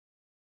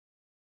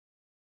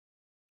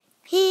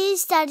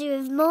Here's Daddy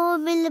with more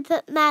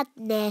Milliput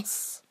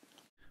madness.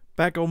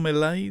 Back on my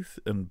lathe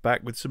and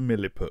back with some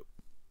Milliput.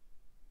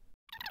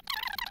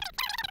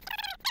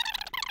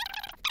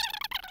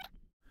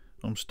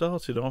 I'm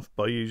starting off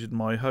by using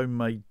my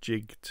homemade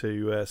jig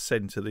to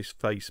centre this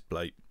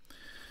faceplate,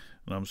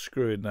 and I'm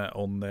screwing that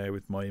on there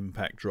with my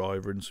impact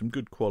driver and some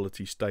good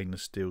quality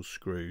stainless steel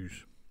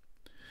screws.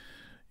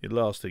 The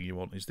last thing you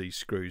want is these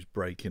screws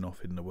breaking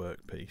off in the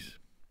workpiece.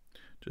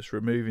 Just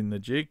removing the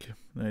jig,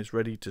 and it's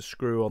ready to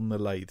screw on the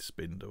lathe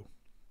spindle.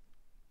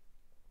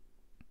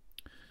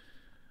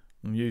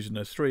 I'm using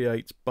a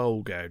 3/8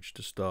 bowl gouge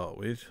to start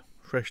with,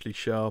 freshly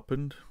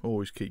sharpened.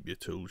 Always keep your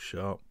tools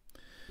sharp.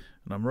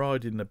 And I'm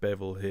riding the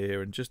bevel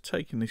here and just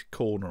taking this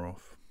corner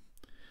off.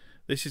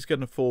 This is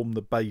going to form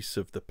the base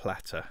of the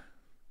platter.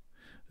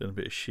 Then a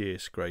bit of shear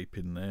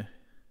scraping there,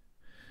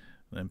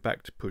 and then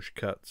back to push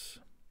cuts.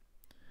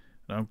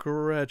 And I'm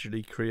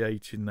gradually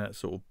creating that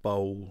sort of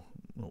bowl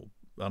or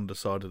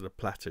underside of the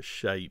platter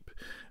shape,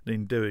 and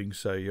in doing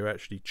so you're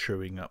actually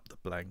truing up the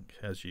blank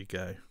as you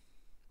go.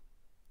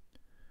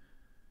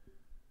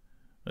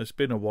 It's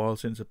been a while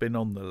since I've been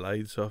on the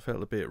lathe, so I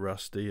felt a bit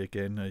rusty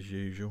again as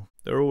usual.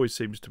 There always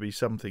seems to be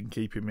something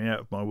keeping me out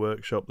of my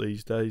workshop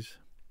these days.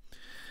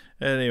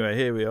 Anyway,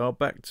 here we are,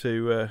 back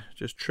to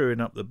just truing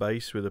up the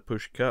base with a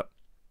push cut.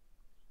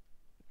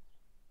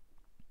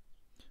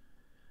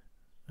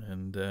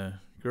 And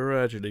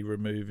gradually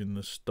removing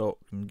the stock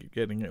and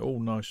getting it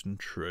all nice and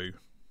true.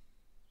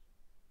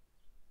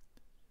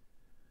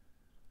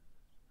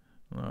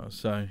 Like I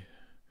say,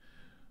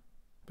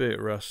 bit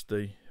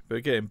rusty,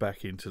 but getting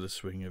back into the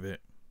swing of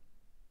it.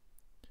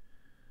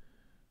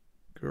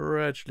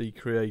 Gradually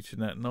creating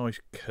that nice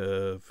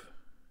curve.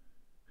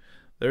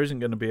 There isn't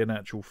going to be an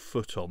actual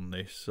foot on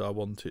this. I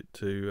want it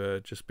to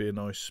just be a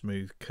nice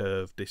smooth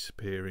curve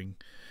disappearing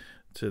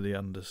to the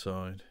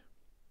underside.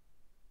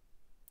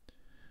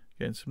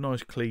 Getting some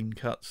nice clean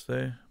cuts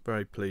there.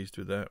 Very pleased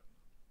with that.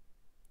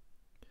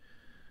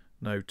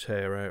 No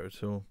tear out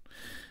at all.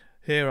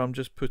 Here I'm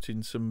just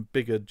putting some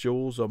bigger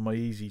jaws on my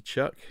easy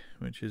chuck,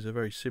 which is a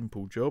very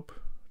simple job.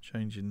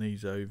 Changing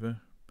these over.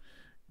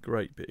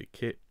 Great bit of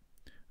kit.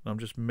 And I'm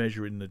just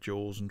measuring the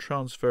jaws and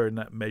transferring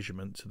that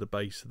measurement to the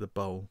base of the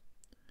bowl.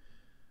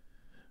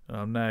 And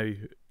I'm now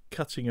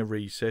cutting a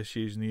recess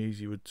using the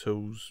Easy Wood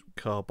Tools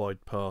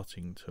carbide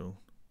parting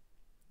tool.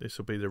 This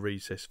will be the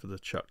recess for the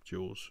chuck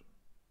jaws.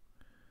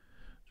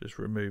 Just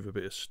remove a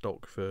bit of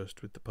stock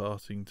first with the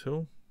parting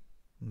tool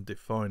and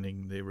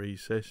defining the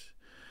recess.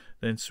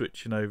 Then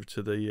switching over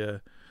to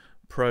the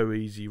Pro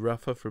Easy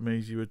Rougher from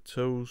Easy Wood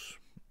Tools.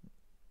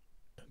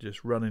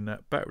 Just running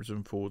that backwards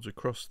and forwards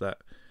across that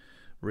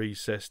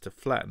recess to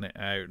flatten it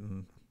out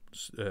and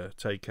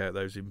take out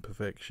those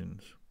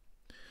imperfections.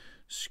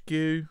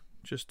 Skew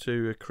just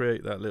to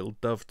create that little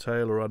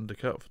dovetail or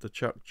undercut for the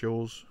chuck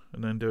jaws,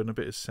 and then doing a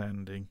bit of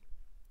sanding.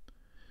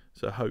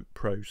 It's a Hope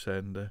Pro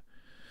sander.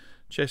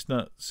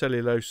 Chestnut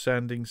cellulose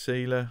sanding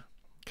sealer,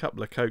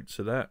 couple of coats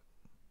of that,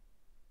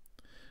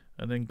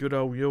 and then good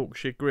old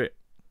Yorkshire Grit,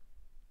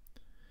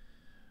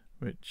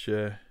 which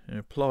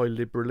apply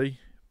liberally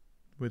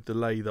with the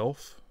lathe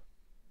off,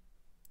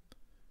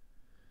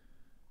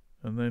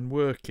 and then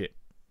work it.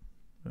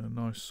 A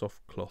nice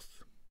soft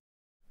cloth.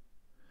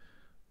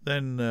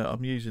 Then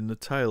I'm using the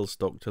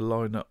tailstock to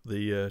line up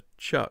the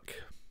chuck.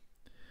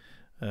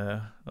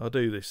 I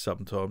do this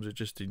sometimes, it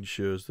just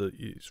ensures that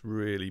it's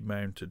really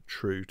mounted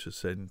true to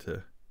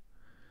centre.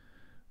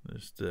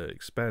 Just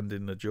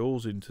expanding the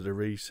jaws into the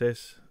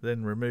recess,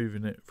 then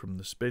removing it from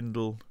the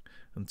spindle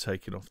and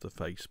taking off the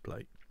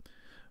faceplate.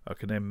 I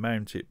can then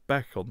mount it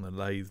back on the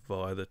lathe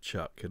via the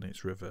chuck, and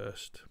it's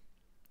reversed.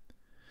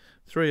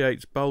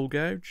 3/8 bowl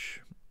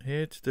gouge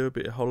here to do a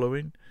bit of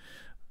hollowing.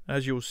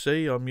 As you'll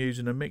see, I'm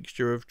using a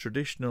mixture of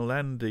traditional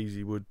and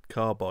Easy Wood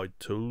carbide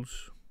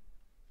tools.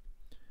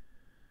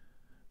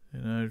 You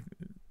know,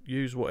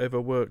 use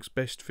whatever works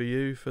best for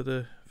you for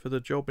the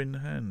job in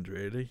hand,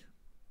 really.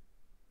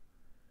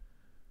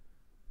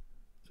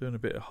 Doing a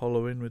bit of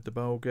hollowing with the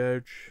bowl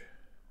gouge.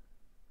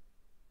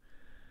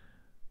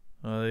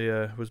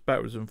 I was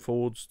backwards and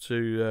forwards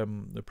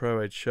to the Pro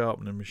Edge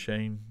sharpening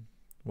machine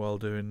while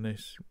doing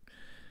this.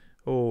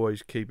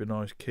 Always keep a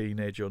nice keen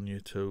edge on your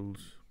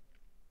tools.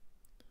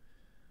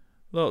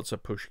 Lots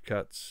of push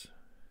cuts.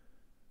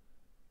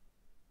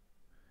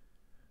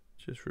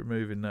 Just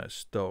removing that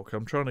stock.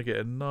 I'm trying to get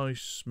a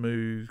nice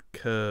smooth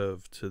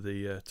curve to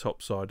the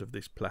top side of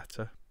this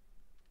platter.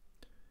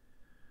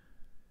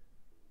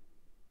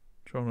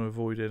 Trying to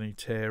avoid any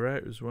tear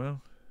out as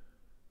well.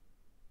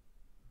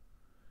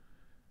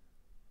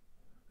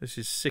 This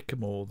is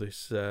sycamore,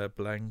 this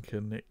blank,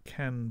 and it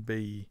can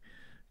be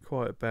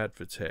quite bad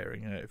for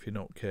tearing out if you're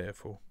not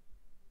careful.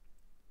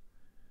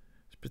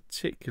 It's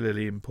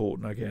particularly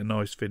important I get a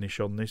nice finish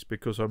on this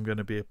because I'm going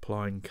to be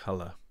applying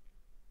colour.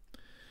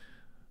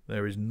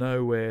 There is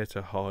nowhere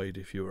to hide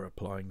if you're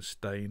applying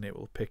stain. It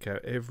will pick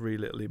out every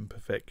little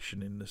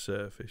imperfection in the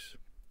surface.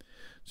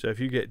 So if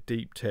you get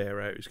deep tear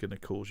out, it's going to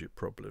cause you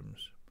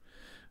problems.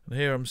 And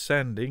here I'm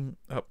sanding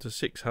up to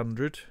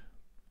 600.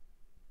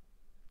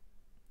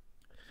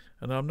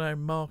 And I'm now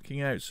marking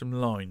out some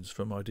lines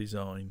for my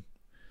design.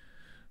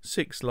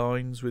 6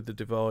 lines with the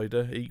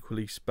divider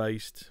equally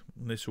spaced,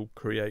 and this will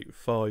create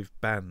 5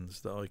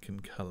 bands that I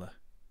can colour.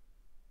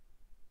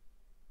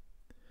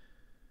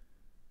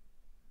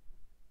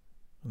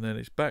 And then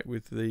it's back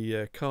with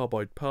the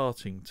carbide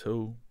parting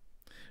tool,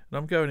 and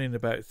I'm going in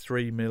about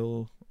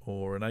 3mm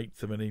or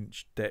 1/8 of an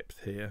inch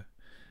depth here,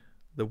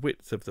 the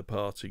width of the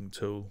parting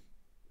tool,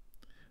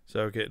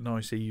 so I get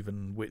nice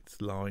even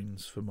width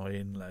lines for my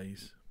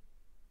inlays.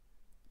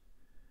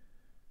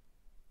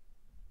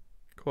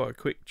 Quite a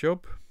quick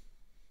job.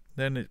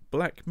 Then it's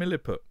black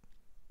Milliput.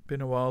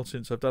 Been a while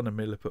since I've done a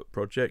Milliput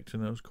project,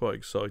 and I was quite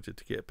excited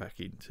to get back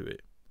into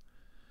it.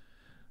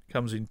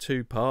 Comes in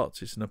 2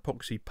 parts. It's an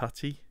epoxy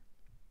putty,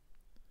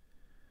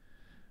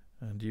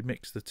 and you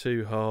mix the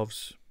 2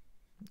 halves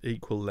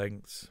equal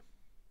lengths,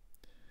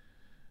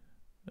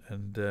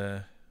 and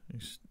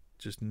it's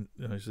just,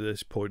 at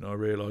this point I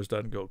realised I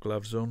hadn't got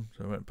gloves on,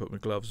 so I went and put my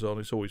gloves on.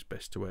 It's always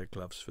best to wear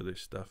gloves for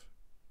this stuff.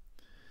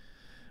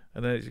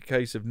 And then it's a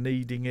case of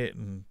kneading it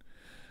and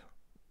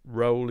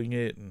rolling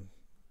it, and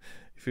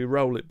if you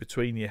roll it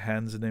between your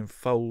hands and then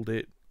fold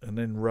it and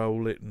then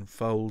roll it and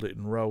fold it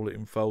and roll it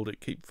and fold it,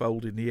 keep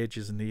folding the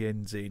edges and the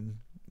ends in,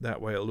 that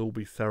way it'll all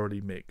be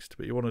thoroughly mixed.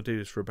 But you want to do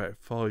this for about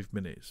 5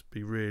 minutes,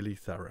 be really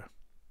thorough.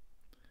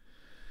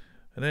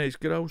 And then it's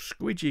good old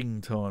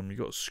squidging time. You've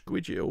got to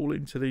squidge it all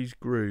into these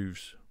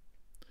grooves,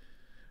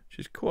 which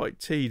is quite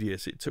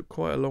tedious. It took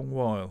quite a long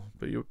while,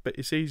 but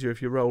it's easier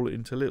if you roll it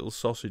into little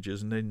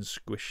sausages and then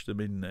squish them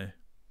in there.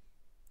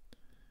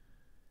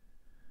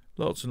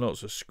 Lots and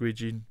lots of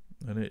squidging,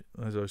 and it,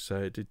 as I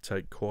say, it did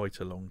take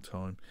quite a long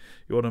time.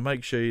 You want to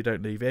make sure you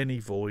don't leave any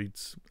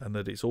voids and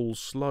that it's all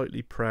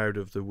slightly proud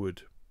of the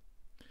wood.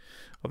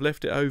 I've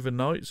left it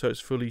overnight so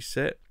it's fully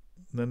set.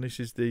 And then this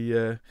is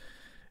the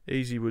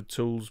Easy Wood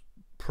Tools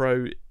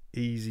Pro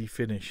Easy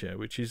Finisher,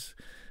 which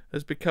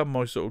has become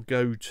my sort of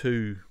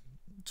go-to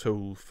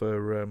tool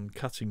for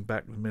cutting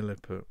back the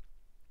Milliput.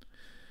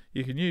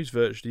 You can use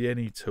virtually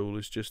any tool,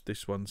 it's just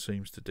this one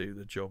seems to do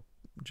the job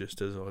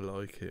just as I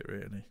like it,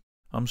 really.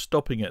 I'm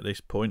stopping at this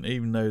point,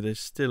 even though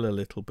there's still a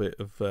little bit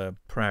of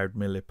proud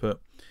Milliput,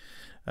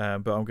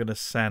 but I'm going to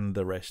sand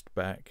the rest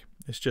back.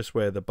 It's just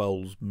where the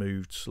bowls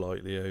moved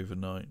slightly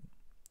overnight.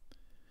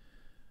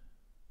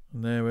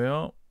 And there we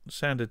are,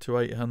 sanded to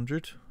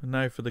 800. And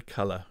now for the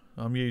colour.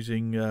 I'm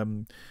using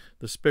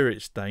the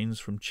Spirit stains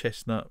from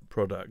Chestnut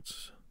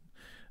Products,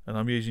 and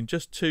I'm using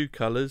just 2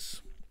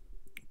 colours,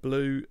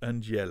 blue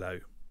and yellow.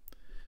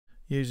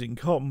 Using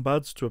cotton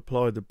buds to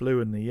apply the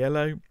blue and the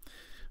yellow,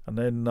 and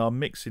then I'm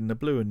mixing the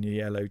blue and the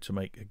yellow to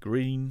make a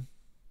green,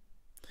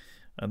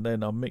 and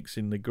then I'm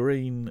mixing the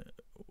green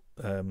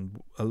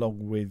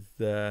along with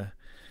the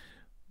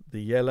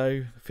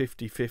yellow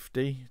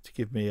 50-50 to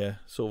give me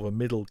a sort of a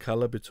middle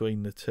colour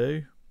between the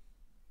two.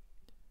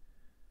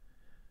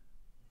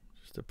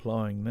 Just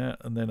applying that,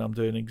 and then I'm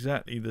doing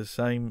exactly the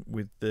same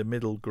with the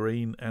middle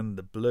green and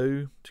the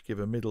blue to give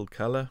a middle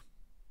colour.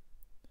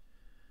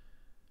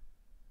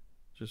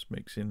 Just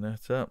mixing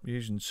that up,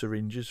 using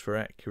syringes for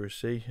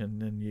accuracy,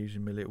 and then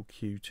using my little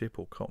Q-tip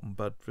or cotton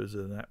bud as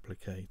an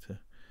applicator.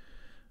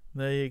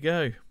 There you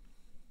go.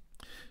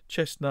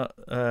 Chestnut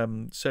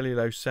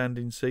cellulose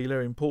sanding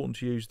sealer. Important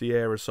to use the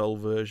aerosol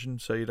version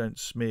so you don't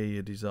smear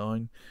your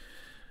design.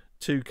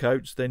 2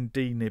 coats, then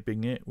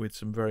denibbing it with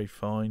some very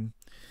fine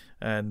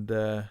and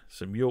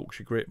some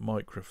Yorkshire Grit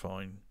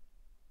microfine,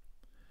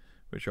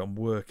 which I'm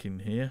working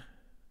here,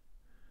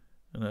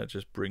 and that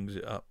just brings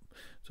it up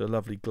to a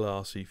lovely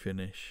glassy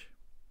finish.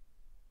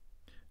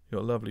 You've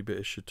got a lovely bit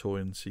of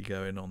chatoyancy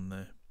going on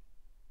there.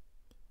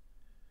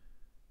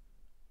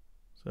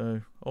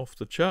 So off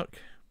the chuck,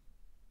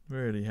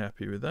 really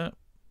happy with that.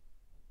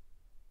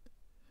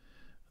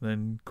 And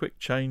then quick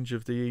change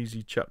of the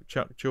easy chuck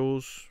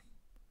jaws.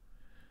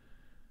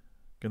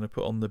 Going to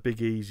put on the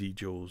big easy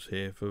jaws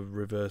here for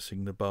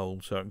reversing the bowl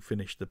so I can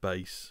finish the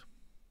base.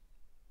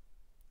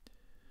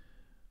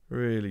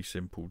 Really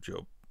simple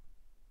job.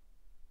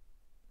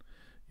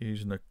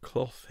 Using a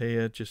cloth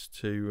here just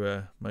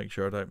to make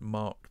sure I don't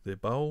mark the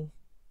bowl.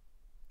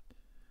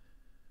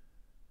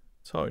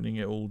 Tightening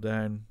it all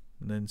down,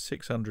 and then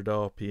 600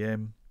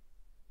 RPM.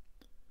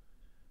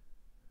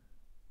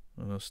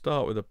 And I'll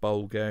start with a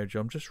bowl gouge.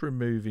 I'm just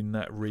removing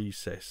that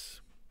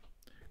recess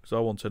because I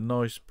want a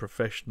nice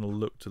professional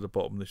look to the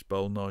bottom of this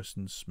bowl, nice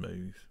and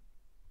smooth.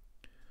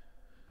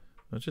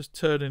 I'm just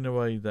turning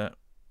away that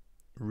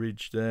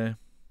ridge there,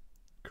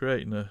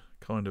 creating a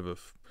kind of a, well,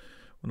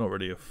 not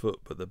really a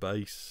foot, but the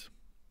base.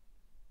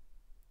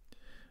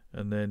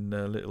 And then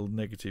a little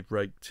negative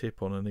rake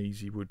tip on an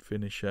easy wood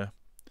finisher,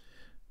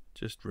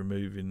 just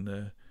removing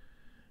a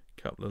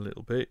couple of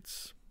little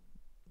bits.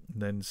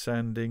 And then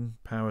sanding,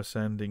 power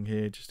sanding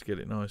here just to get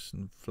it nice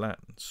and flat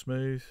and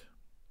smooth.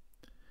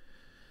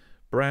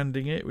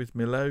 Branding it with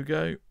my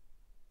logo.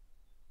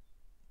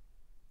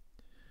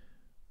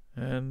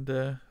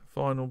 And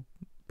final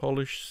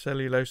polish,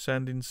 cellulose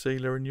sanding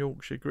sealer and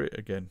Yorkshire Grit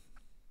again.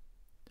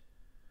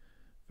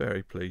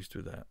 Very pleased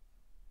with that.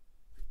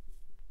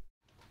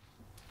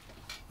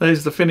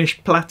 There's the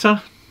finished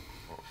platter.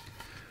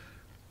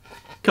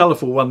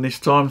 Colourful one this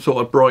time,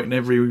 sort of brighten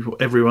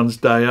everyone's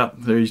day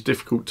up through these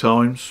difficult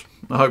times.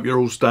 I hope you're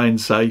all staying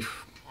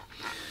safe.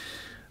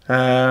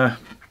 You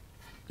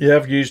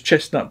have used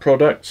Chestnut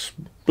Products,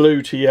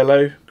 blue to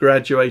yellow,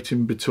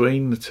 graduating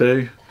between the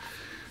two.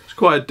 It's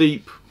quite a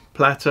deep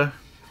platter,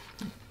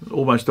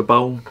 almost a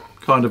bowl,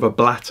 kind of a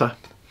blatter.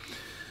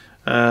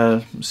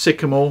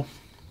 Sycamore,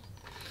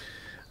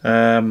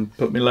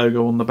 put my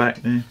logo on the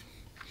back there.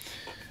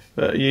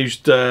 I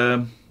used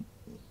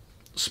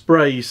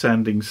spray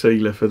sanding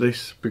sealer for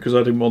this because I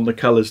didn't want the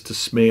colours to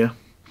smear,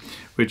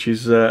 which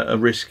is a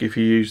risk if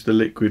you use the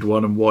liquid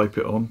one and wipe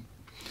it on.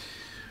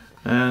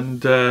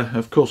 And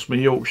of course my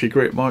Yorkshire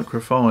Grit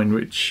Microfine,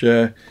 which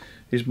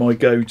is my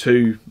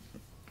go-to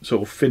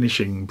sort of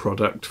finishing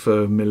product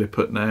for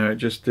Milliput now. It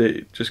just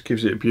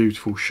gives it a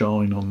beautiful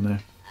shine on there.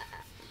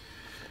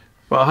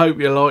 But I hope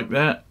you like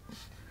that.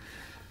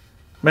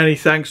 Many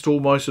thanks to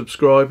all my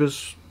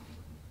subscribers.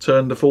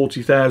 Turned the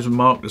 40,000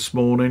 mark this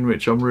morning,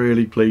 which I'm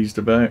really pleased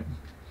about.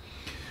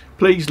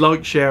 Please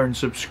like, share and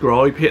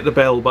subscribe. Hit the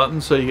bell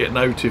button so you get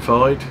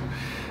notified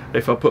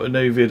if I put a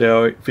new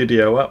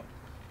video up.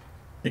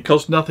 It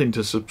costs nothing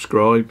to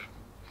subscribe,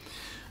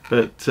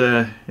 but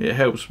it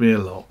helps me a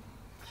lot.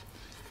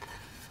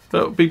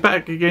 But I'll be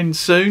back again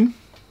soon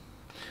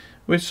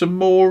with some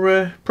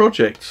more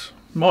projects.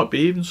 Might be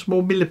even some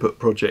more Milliput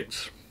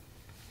projects.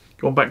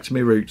 Gone back to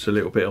my roots a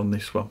little bit on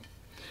this one.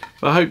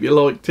 But I hope you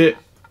liked it.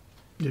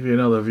 Give you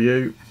another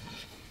view.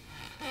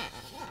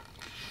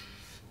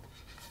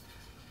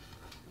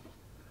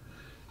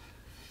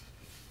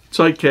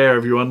 Take care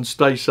everyone,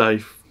 stay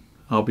safe.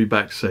 I'll be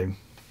back soon.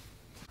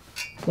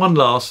 One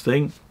last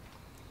thing.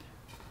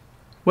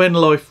 When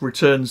life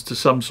returns to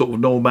some sort of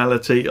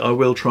normality, I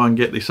will try and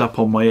get this up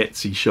on my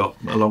Etsy shop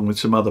along with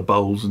some other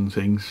bowls and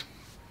things.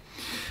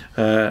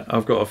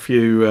 I've got a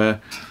few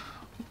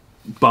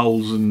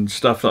bowls and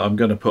stuff that I'm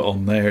going to put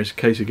on there. It's a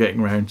case of getting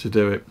around to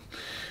do it.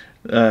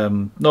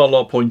 Not a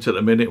lot of point at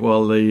the minute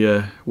while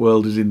the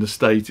world is in the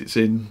state it's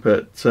in,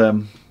 but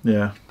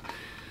yeah,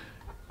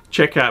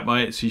 check out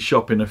my Etsy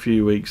shop in a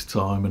few weeks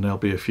time and there'll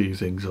be a few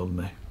things on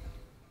there.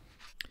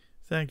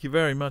 Thank you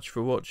very much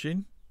for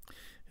watching.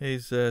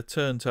 Here's a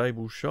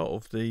turntable shot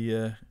of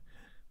the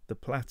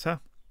platter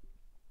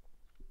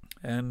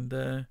and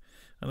a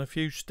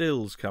few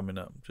stills coming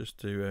up just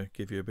to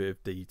give you a bit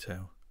of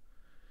detail.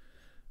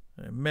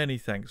 Many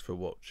thanks for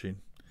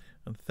watching.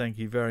 And thank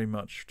you very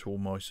much to all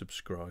my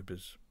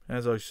subscribers.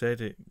 As I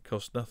said, it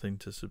costs nothing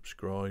to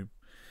subscribe,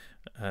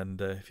 and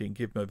if you can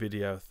give my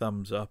video a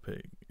thumbs up,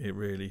 it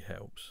really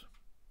helps.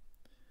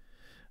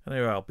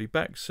 Anyway, I'll be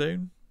back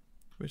soon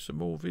with some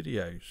more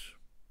videos.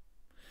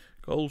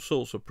 Got all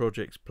sorts of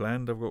projects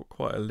planned. I've got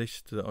quite a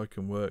list that I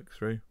can work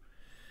through.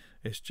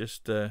 It's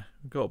just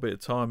got a bit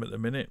of time at the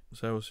minute,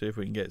 so we'll see if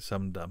we can get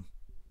some done.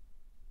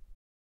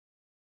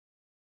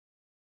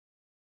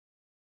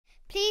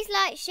 Please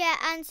like, share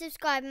and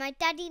subscribe. My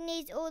daddy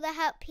needs all the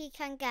help he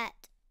can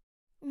get.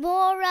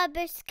 More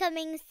rubbish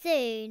coming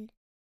soon.